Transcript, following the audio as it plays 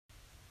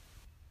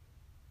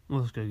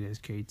What's good, guys?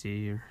 KT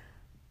here.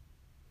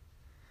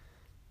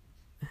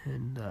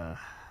 And,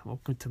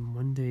 welcome to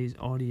Monday's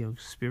audio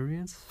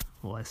experience.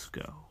 Let's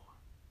go.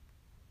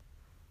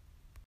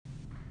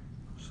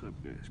 What's up,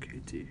 guys?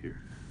 KT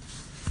here.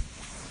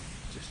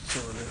 Just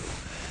chilling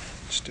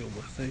out. Just doing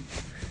my thing.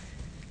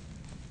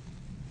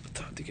 I'll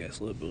talk to you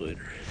guys a little bit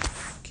later.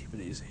 Keep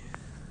it easy.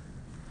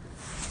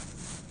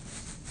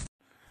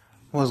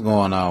 What's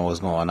going on? What's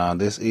going on?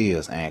 This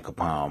is Ant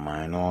Capone,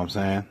 man. You know what I'm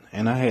saying?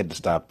 And I had to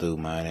stop through,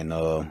 man, and,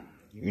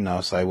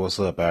 say what's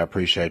up. I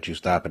appreciate you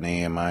stopping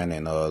in, man,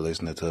 and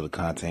listening to the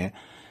content.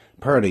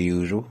 Per the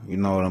usual, you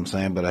know what I'm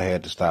saying? But I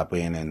had to stop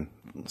in and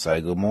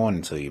say good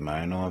morning to you,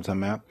 man. You know what I'm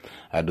talking about?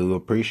 I do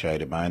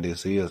appreciate it, man.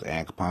 This is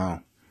Ant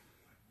Capone.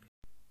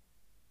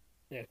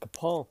 Yeah,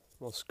 Capone.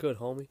 What's good,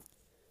 homie?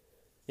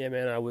 Yeah,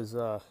 man, I was,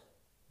 at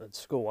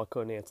school. I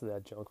couldn't answer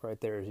that junk right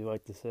there, as you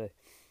like to say.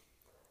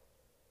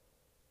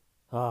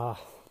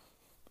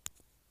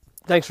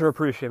 Thanks for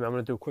appreciating me. I'm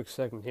going to do a quick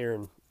segment here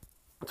and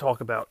talk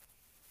about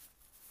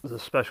the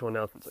special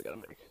announcements I got to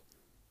make.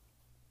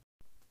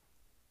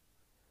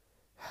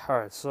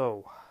 Alright,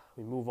 so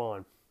we move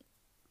on.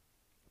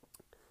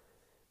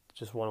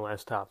 Just one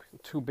last topic.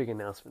 Two big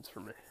announcements for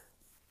me.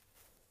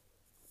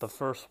 The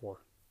first one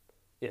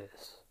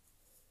is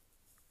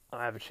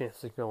I have a chance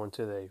to go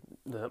into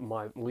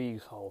my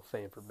league's Hall of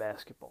Fame for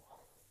basketball.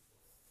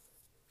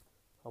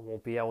 I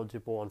won't be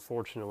eligible,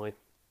 unfortunately,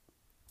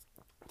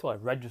 until I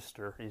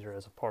register either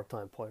as a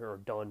part-time player or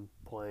done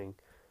playing.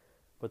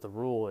 But the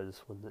rule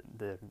is when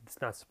it's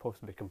not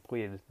supposed to be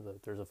completed.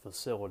 There's a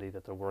facility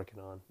that they're working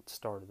on. It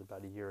started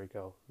about a year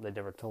ago. They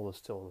never told us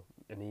till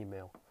an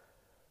email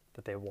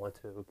that they want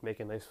to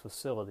make a nice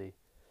facility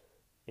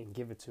and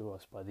give it to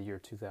us by the year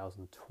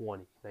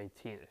 2020,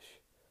 19-ish.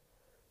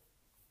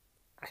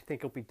 I think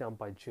it'll be done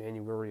by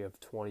January of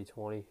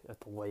 2020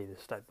 at the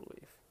latest, I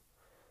believe.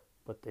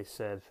 But they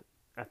said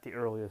at the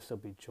earliest it'll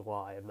be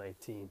July of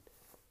 19.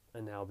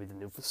 And that'll be the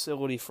new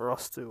facility for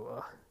us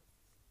to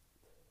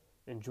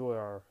enjoy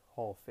our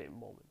Hall of Fame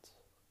moments.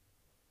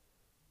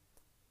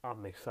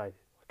 I'm excited.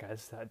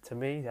 Guys, to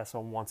me, that's a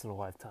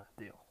once-in-a-lifetime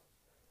deal.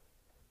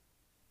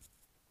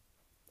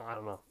 I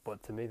don't know,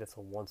 but to me, that's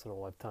a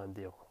once-in-a-lifetime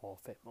deal, Hall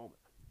of Fame moment.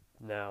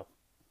 Now,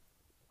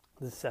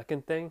 the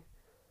second thing,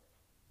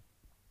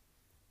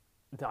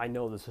 I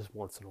know this is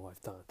once in a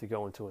lifetime, to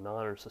go into an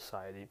honor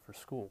society for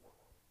school.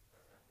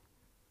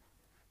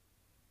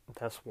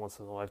 That's once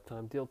in a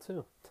lifetime deal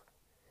too.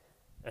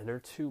 And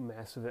they're two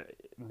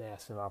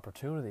massive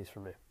opportunities for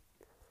me.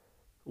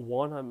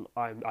 One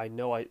I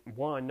know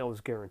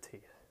is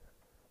guaranteed.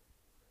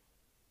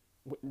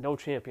 No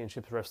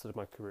championships the rest of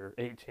my career.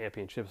 8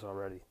 championships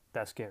already.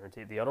 That's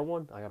guaranteed. The other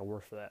one, I gotta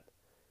work for that.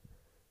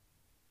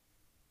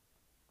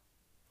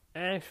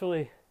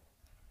 Actually,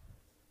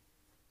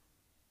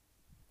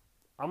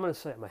 I'm gonna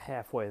say I'm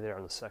halfway there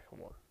on the second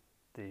one,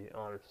 the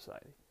honor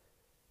society.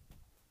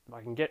 If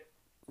I can get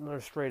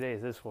another straight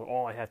A's this one,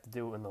 all I have to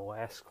do in the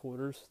last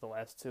quarters, the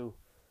last 2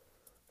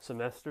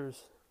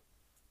 semesters,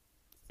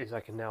 is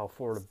I can now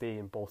afford a B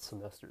in both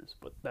semesters.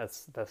 But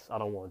that's I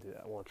don't want to do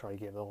that. I want to try to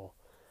get it all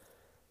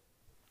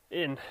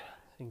in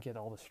and get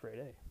all the straight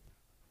A.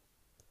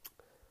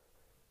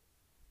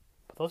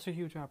 But those are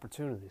huge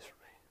opportunities for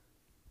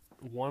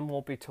me. One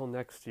won't be till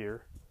next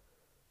year,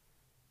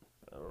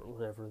 or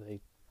whenever they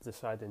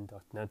decide to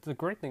induct. Now, the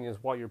great thing is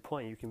while you're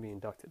playing, you can be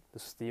inducted.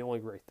 This is the only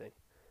great thing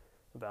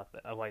about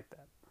that. I like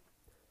that.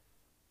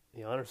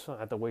 The honor society,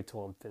 I have to wait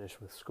till I'm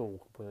finished with school,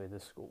 completely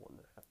this school, and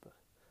I have to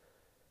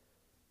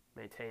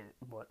maintain it.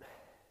 But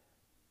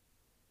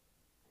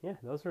yeah,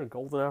 those are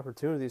golden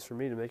opportunities for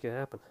me to make it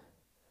happen.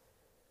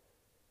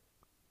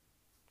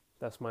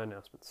 That's my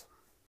announcements.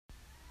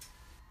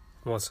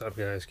 What's up,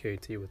 guys?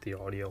 KT with the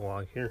audio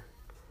log here.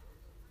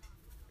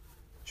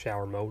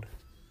 Shower mode,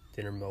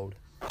 dinner mode,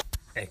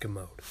 anchor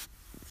mode.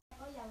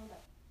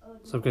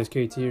 What's up, guys?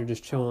 KT here,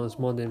 just chilling on this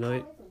Monday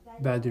night.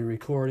 About to do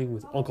recording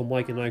with Uncle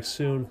Mike and Ike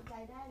soon.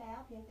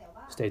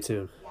 Stay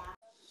tuned.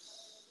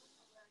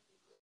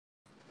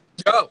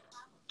 Joe.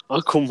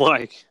 Uncle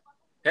Mike.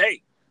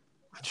 Hey.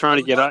 Trying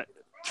to get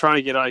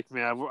Ike,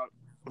 man.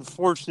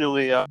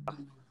 Unfortunately, I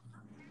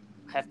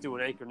have to do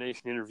an Anchor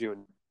Nation interview,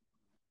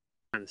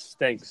 and it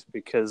stinks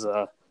because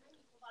I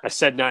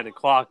said 9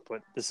 o'clock,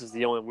 but this is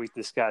the only week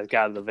this guy's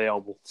got it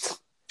available.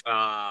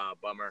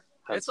 Bummer.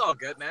 It's all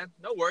good, man.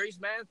 No worries,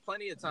 man.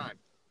 Plenty of time.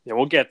 Yeah,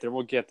 we'll get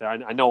there.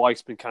 I know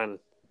Ike's been kind of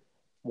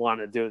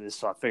wanting to do this,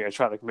 so I figure I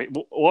try to make.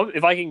 Well,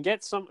 if I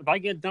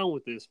get done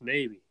with this,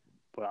 maybe,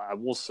 but I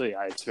will see.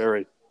 It's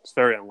very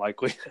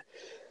unlikely.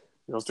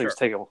 Those things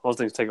take a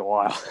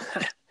while.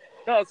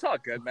 No, it's all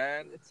good,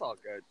 man. It's all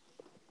good.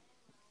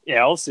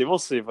 Yeah, we'll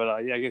see.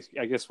 But yeah,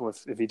 I guess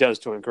if he does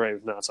join, great.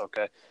 If not, it's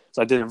okay.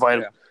 So I did invite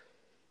him,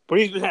 but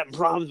he's been having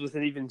problems with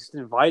it, even just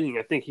inviting.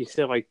 I think he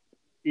said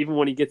even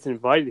when he gets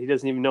invited, he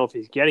doesn't even know if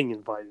he's getting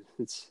invited.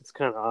 It's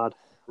kind of odd.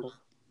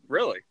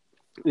 Really?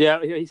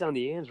 Yeah, he's on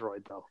the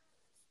Android though.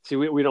 See,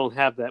 we don't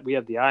have that. We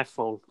have the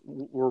iPhone.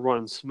 We're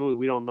running smooth.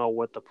 We don't know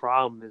what the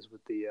problem is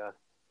with the.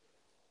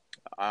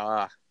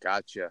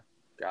 Gotcha.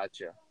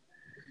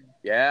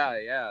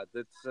 Yeah.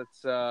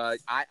 That's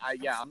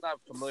yeah, I'm not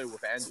familiar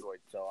with Android,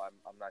 so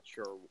I'm not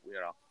sure.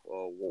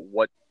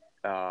 What.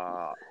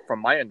 From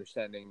my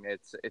understanding,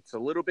 it's a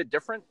little bit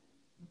different.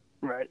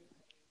 Right.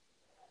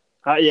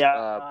 Yeah,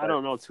 I But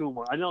don't know too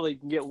much. I know they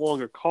can get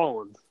longer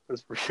call-ins.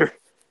 That's for sure.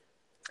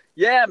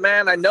 yeah,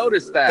 man, I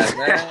noticed that,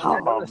 man. I Oh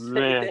noticed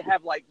man. they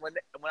have like when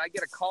I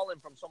get a call in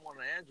from someone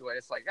on Android,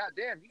 it's like, God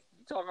damn, you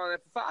talking on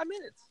that for 5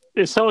 minutes.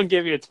 If someone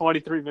gave me a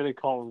 23-minute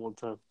call in one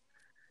time.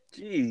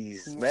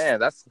 Jeez, man,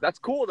 that's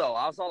cool though.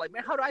 I was all like,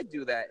 man, how do I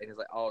do that? And he's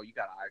like, oh, you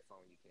got an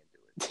iPhone, you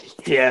can't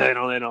do it. Yeah, they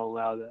don't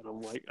allow that.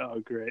 I'm like, oh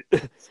great.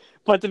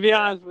 But to be Yeah.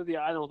 honest with you,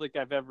 I don't think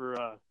I've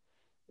ever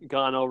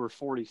gone over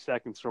 40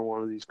 seconds for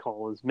one of these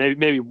call-ins.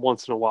 Maybe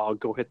once in a while I'll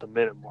go hit the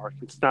minute mark.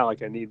 It's not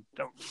like I need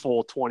a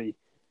full 20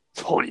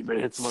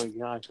 minutes. My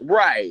God.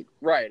 Right,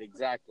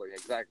 exactly.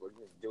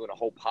 Doing a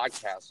whole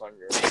podcast on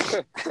your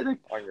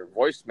on your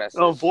voice message.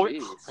 Oh,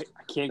 voice!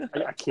 Jeez.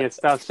 I can't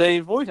stop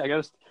saying voice. I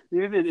gotta.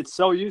 Even it's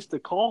so used to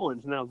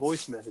call-ins now.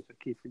 Voice message. I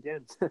keep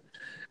forgetting.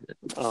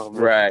 Oh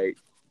man. Right.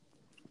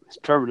 It's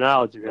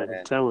terminology, man. Man.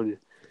 I'm telling you.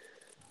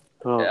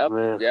 Oh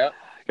man. Yep.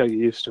 Gotta get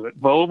used to it.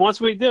 But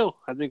once we do,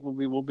 I think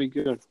we'll be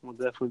good. We'll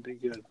definitely be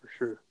good for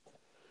sure.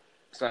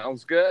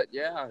 Sounds good.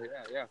 Yeah,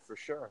 for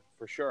sure.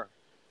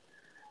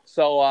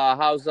 So,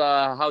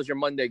 how's your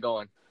Monday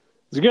going?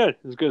 It's good.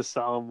 It's good.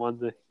 Solid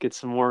Monday. Get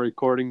some more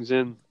recordings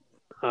in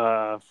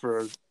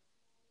for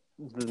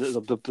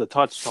the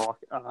touch talk.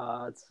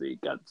 Let's see.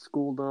 Got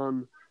school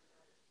done.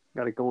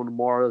 Got to go in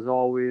tomorrow as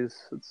always.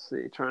 Let's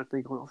see. Trying to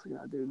think what else I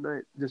got to do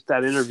tonight. Just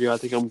that interview. I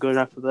think I'm good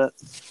after that.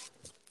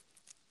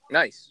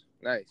 Nice.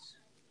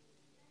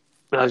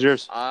 How's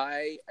yours?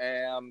 I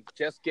am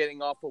just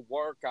getting off of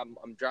work.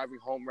 I'm driving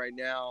home right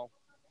now.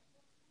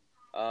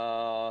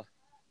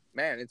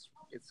 Man, it's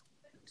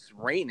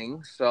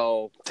raining,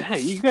 so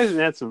Dang, you guys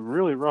had some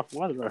really rough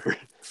weather.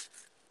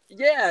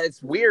 yeah,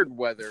 it's weird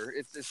weather.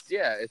 It's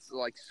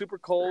like super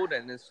cold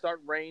and it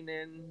started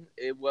raining.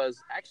 It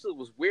was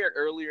weird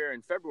earlier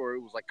in February.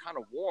 It was like kind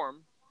of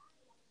warm.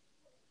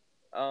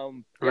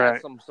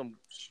 Right. some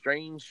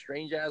strange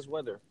ass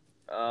weather.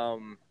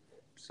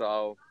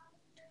 So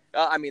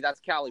I mean that's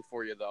Cali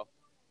for you though.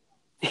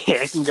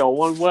 Yeah, it can go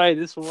one way,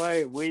 this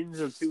way. Winds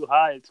are too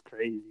high. It's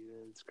crazy,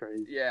 man. It's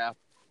crazy. Yeah.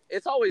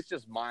 It's always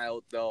just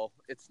mild though.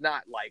 It's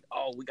not like,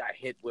 oh, we got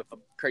hit with a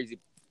crazy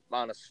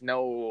amount of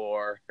snow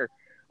or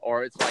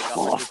it's like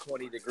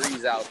 120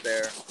 degrees out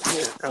there.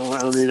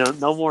 I mean,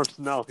 no more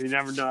snow. You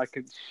never know. I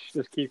could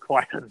just keep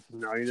quiet on the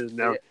snow. You just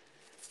never.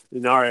 Yeah.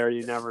 In our area,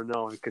 you never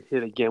know. It could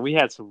hit again. We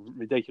had some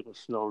ridiculous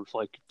snow. It's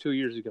like 2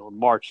 years ago in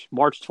March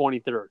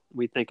 23rd.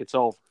 We think it's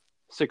over.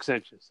 6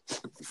 inches.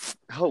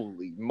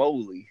 Holy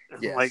moly!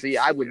 Yeah. Like, see,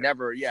 I would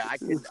never. Yeah, I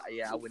could.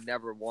 Yeah, I would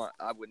never want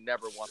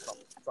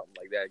something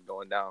like that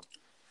going down.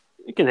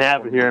 it can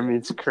happen here. I mean,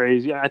 it's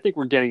crazy. I think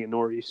we're getting a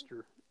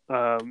nor'easter.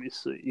 Let me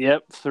see.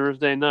 Yep,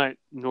 Thursday night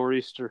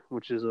nor'easter,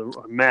 which is a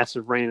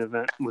massive rain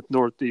event with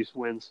northeast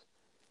winds.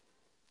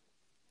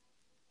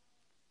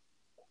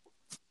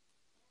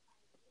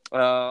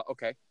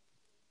 Okay.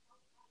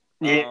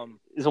 Yeah,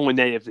 it's only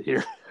native to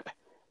here.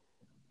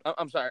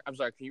 I'm sorry.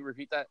 Can you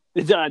repeat that?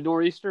 It's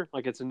nor'easter,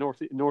 like it's a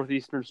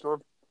northeastern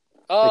storm.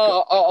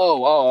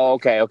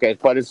 Okay.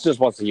 But it's just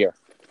once a year.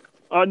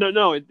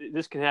 No.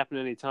 This can happen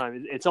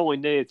anytime. It's only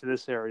native to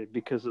this area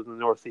because of the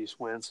northeast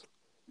winds.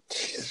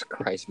 Jesus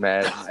Christ,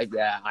 man!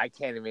 I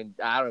can't even.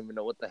 I don't even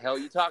know what the hell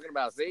you're talking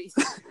about. See,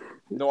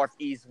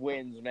 northeast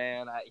winds,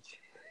 man.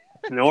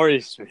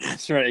 Nor'easter.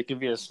 That's right. It could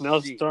be a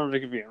snowstorm. It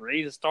could be a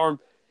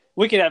rainstorm.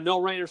 We could have no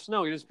rain or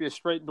snow. It could just be a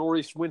straight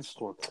northeast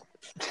windstorm.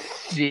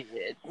 Shit,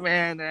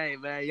 man. Hey,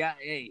 man. Yeah,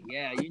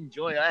 you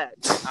enjoy that.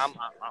 I'm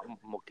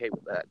okay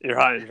with that. You're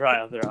right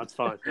out there. That's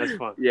fine.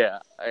 Yeah.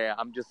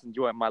 I'm just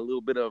enjoying my little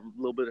bit of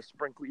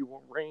sprinkly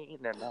rain,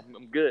 and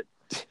I'm good.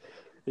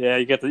 Yeah,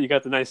 you got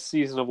the nice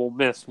seasonable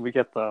mist. We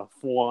get the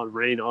full on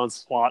rain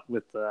onslaught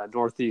with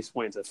northeast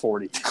winds at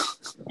 40.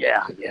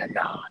 Yeah.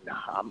 No.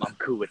 I'm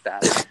cool with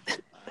that.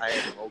 I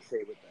am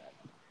okay with that.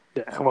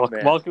 Yeah,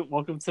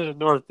 welcome to the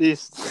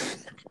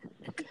Northeast.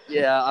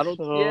 Yeah, I don't.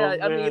 Oh, yeah,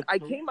 I man. mean, I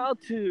came out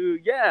to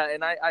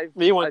and I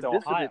You went to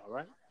visited, Ohio,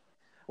 right?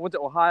 I went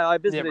to Ohio. I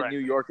visited Yeah, right. New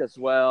York as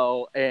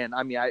well, and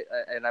I mean, I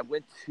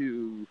went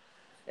to,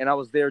 and I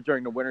was there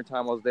during the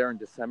wintertime. I was there in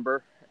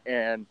December,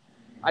 and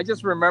I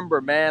just remember,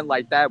 man,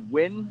 like that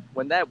wind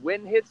when that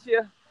wind hits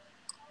you,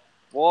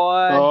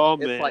 boy, Oh,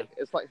 it's man.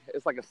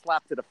 it's like a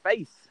slap to the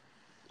face.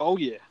 Oh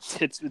yeah,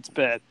 it's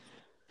bad.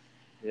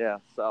 Yeah,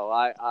 so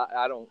I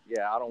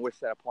don't wish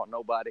that upon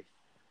nobody.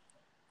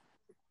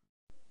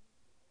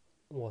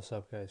 What's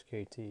up, guys?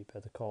 KT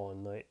at the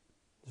call-in night.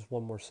 Just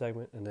one more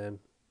segment, and then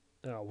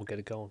we'll get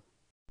it going.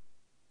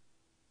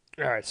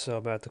 All right, so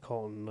about the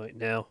call-in night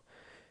now.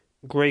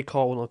 Great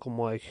call with Uncle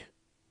Mike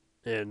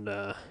and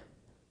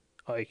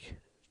Ike.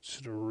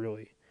 It's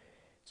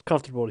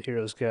comfortable to hear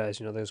those guys.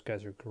 You know, those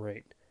guys are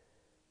great.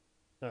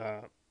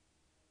 I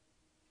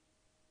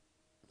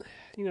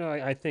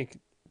think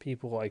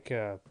people like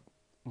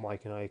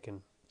Mike and Ike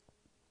and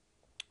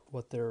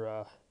what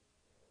they're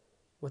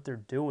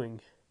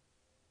doing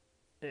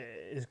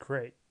is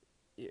great.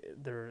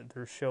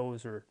 Their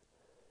shows are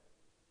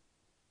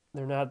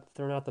they're not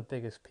the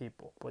biggest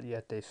people, but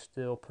yet they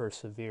still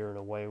persevere in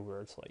a way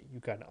where it's like you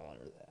gotta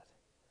honor that.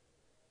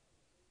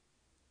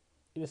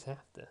 You just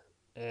have to,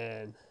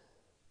 and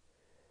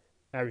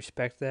I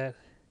respect that,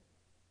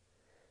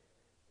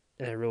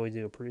 and I really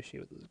do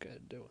appreciate what those guys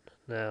are doing.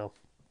 Now,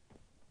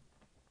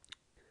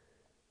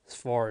 as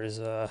far as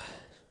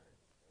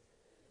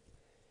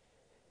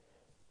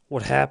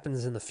what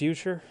happens in the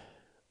future,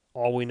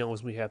 all we know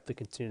is we have to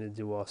continue to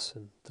do us,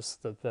 and this is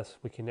the best.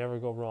 We can never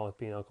go wrong with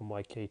being Uncle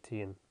Mike, KT,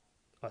 and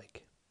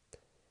Ike.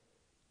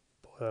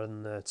 But other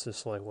than that, it's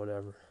just like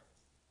whatever.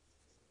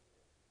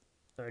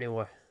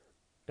 Anyway,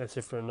 that's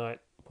it for tonight.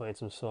 Playing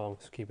some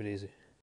songs. Keep it easy.